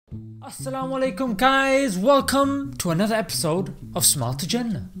Assalamu alaikum guys, welcome to another episode of Smile to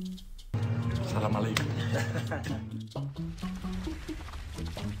Jannah. Salam alaikum.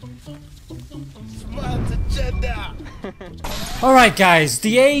 Smile to Jannah. Alright guys,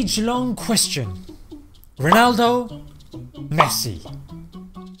 the age-long question. Ronaldo, Messi.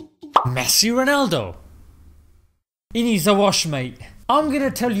 Messi, Ronaldo. He needs a wash, mate. I'm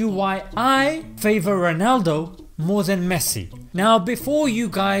gonna tell you why I favour Ronaldo more than Messi. Now before you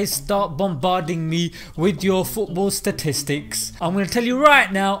guys start bombarding me with your football statistics, I'm going to tell you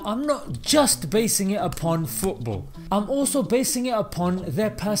right now, I'm not just basing it upon football. I'm also basing it upon their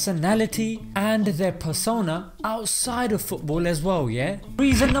personality and their persona outside of football as well, yeah?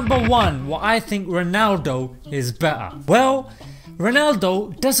 Reason number one why I think Ronaldo is better. Well,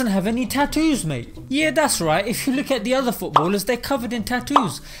 Ronaldo doesn't have any tattoos, mate. Yeah, that's right, if you look at the other footballers, they're covered in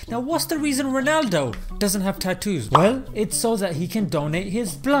tattoos. Now what's the reason Ronaldo doesn't have tattoos? Well, it's so that he can donate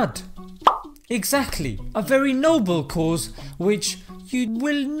his blood. Exactly, a very noble cause which you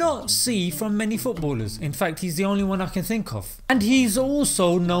will not see from many footballers. In fact, he's the only one I can think of. And he's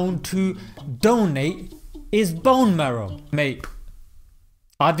also known to donate his bone marrow. Mate,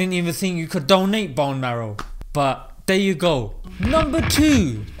 I didn't even think you could donate bone marrow, but there you go. Number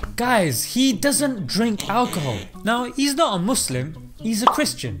two, guys, he doesn't drink alcohol. Now he's not a Muslim, he's a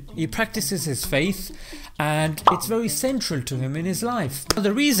Christian. He practices his faith and it's very central to him in his life.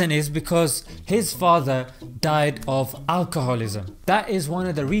 The reason is because his father died of alcoholism. That is one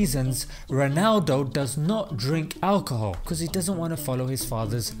of the reasons Ronaldo does not drink alcohol, because he doesn't want to follow his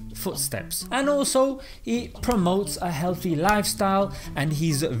father's footsteps. And also he promotes a healthy lifestyle and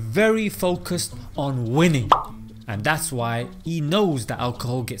he's very focused on winning. And that's why he knows that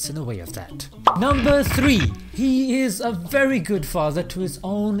alcohol gets in the way of that. Number three, he is a very good father to his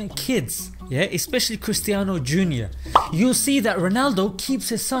own kids. Yeah, especially Cristiano Jr. You'll see that Ronaldo keeps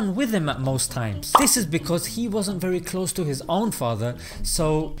his son with him at most times. This is because he wasn't very close to his own father,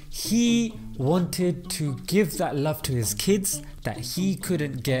 so he wanted to give that love to his kids that he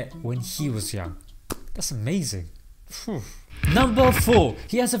couldn't get when he was young. That's amazing. Phew. Number four,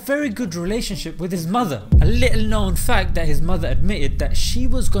 he has a very good relationship with his mother. A little known fact that his mother admitted that she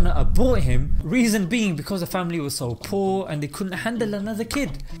was gonna abort him, reason being because the family was so poor and they couldn't handle another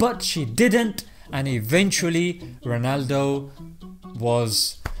kid. But she didn't, and eventually Ronaldo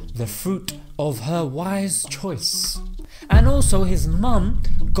was the fruit of her wise choice. And also his mum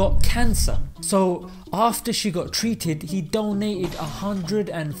got cancer, so after she got treated he donated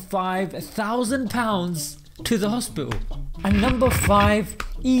 £105,000 to the hospital. And number five,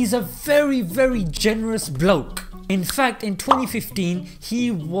 he's a very generous bloke. In fact, in 2015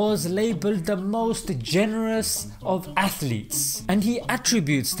 he was labelled the most generous of athletes, and he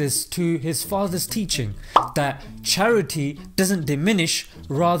attributes this to his father's teaching that charity doesn't diminish,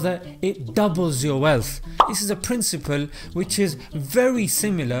 rather it doubles your wealth. This is a principle which is very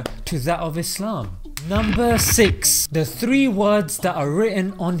similar to that of Islam. Number six, the three words that are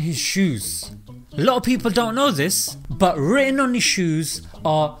written on his shoes. A lot of people don't know this, but written on his shoes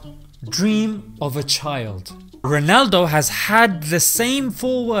are "Dream of a Child." Ronaldo has had the same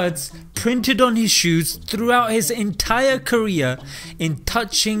four words printed on his shoes throughout his entire career in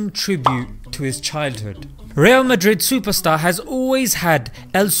touching tribute to his childhood. Real Madrid superstar has always had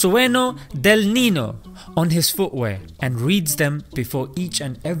 "El Sueño del Niño" on his footwear and reads them before each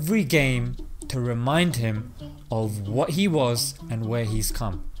and every game to remind him of what he was and where he's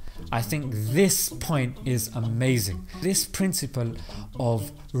come. I think this point is amazing. This principle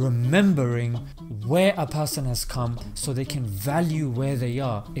of remembering where a person has come so they can value where they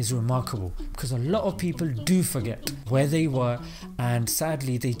are is remarkable, because a lot of people do forget where they were and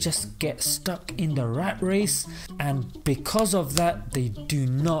sadly they just get stuck in the rat race, and because of that they do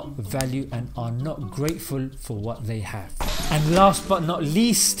not value and are not grateful for what they have. And last but not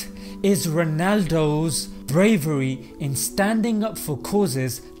least is Ronaldo's bravery in standing up for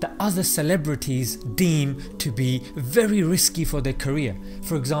causes that other celebrities deem to be very risky for their career.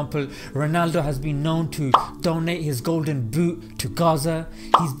 For example, Ronaldo has been known to donate his golden boot to Gaza.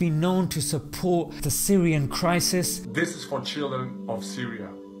 He's been known to support the Syrian crisis. This is for children of Syria.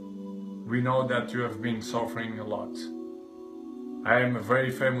 We know that you have been suffering a lot. I am a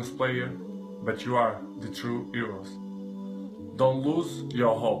very famous player, but you are the true heroes. Don't lose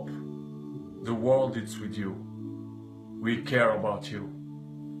your hope. The world is with you. We care about you.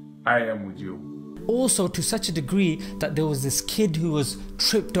 I am with you. Also to such a degree that there was this kid who was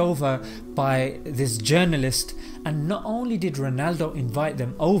tripped over by this journalist, and not only did Ronaldo invite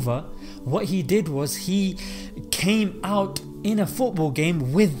them over, what he did was he came out in a football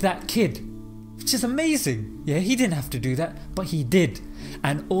game with that kid, which is amazing. Yeah, he didn't have to do that, but he did.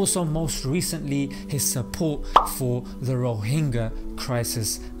 and also most recently his support for the Rohingya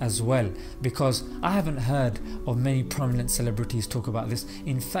crisis as well, because I haven't heard of many prominent celebrities talk about this.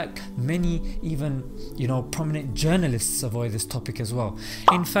 In fact, many even prominent journalists avoid this topic as well.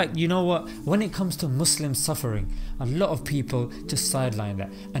 In fact, you know what, when it comes to Muslim suffering, a lot of people just sideline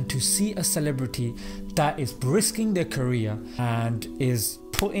that, and to see a celebrity that is risking their career and is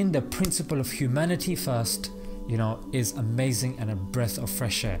putting the principle of humanity first, is amazing and a breath of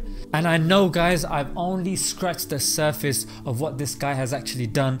fresh air. And I know, guys, I've only scratched the surface of what this guy has actually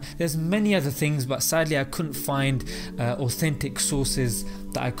done. There's many other things, but sadly I couldn't find authentic sources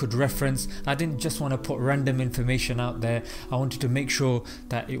that I could reference. I didn't just want to put random information out there. I wanted to make sure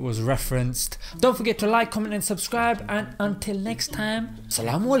that it was referenced. Don't forget to like, comment and subscribe, and until next time,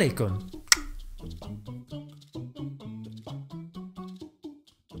 Assalamu alaikum.